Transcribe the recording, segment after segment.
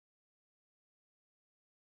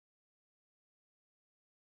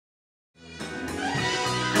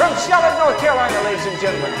From Charlotte, North Carolina, ladies and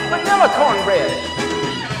gentlemen, Vanilla Cornbread.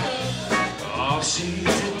 Oh, she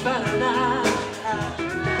did better now.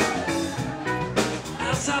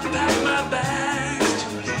 As I packed my bags to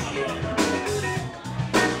leave,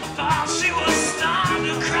 I thought she was starting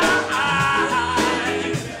to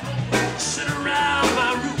cry. Sit around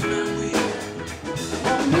my room and weep.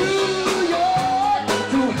 From New York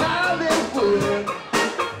to Hollywood,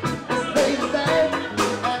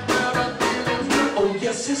 oh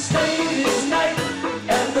yes, it's late this night,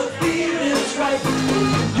 and the feeling's right.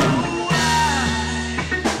 Oh, I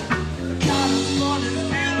got a funny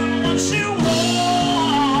feeling what you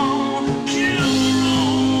want. Kill her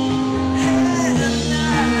on head and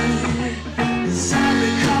night.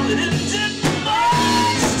 Sorry, call it in dead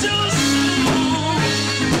much too soon.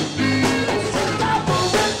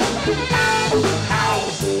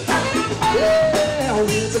 House. yeah,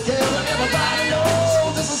 it's a killer, everybody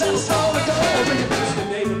knows this is how the story goes. The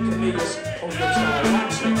neighbor comedians on the time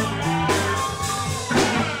watching.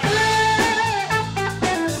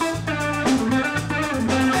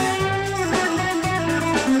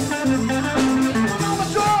 On the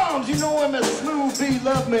drums, you know him as Smooth B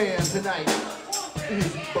Love Man tonight.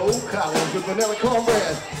 He's Bo Collins with Vanilla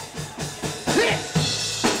Cornbread. Yeah.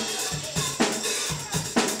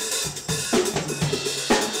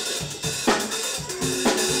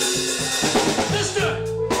 Mr.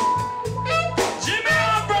 Jimmy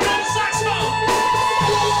Alfred on saxophone.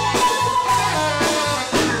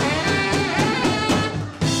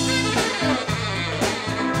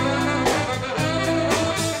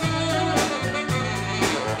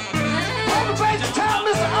 On the bass guitar,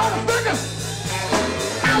 Mr. Arthur Figgins.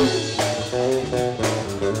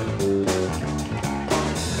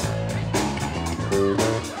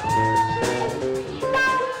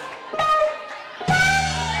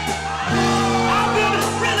 I've been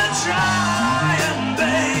really trying,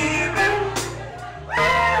 baby.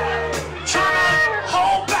 Trying to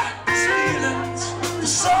hold back these feelings for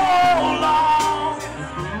so long.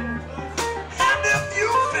 And if you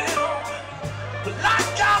feel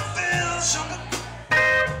like I feel, sugar,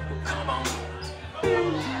 come on.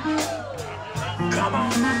 Come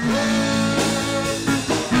on.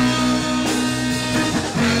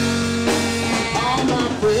 All my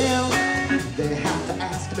friends, they have to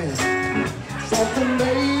ask me something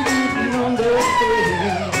they didn't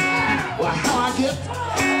understand. Well, how I get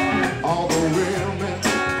all the women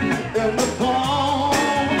in the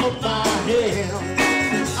palm of my hand.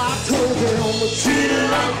 I told them to treat her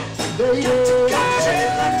like they did.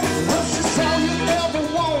 Well, she's all you ever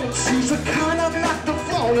want. She's the kind of like the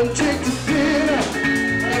phone and take to dinner.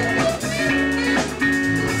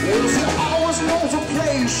 Well, she always knows a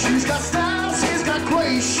place. She's got style, she's got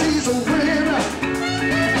grace. She's a winner.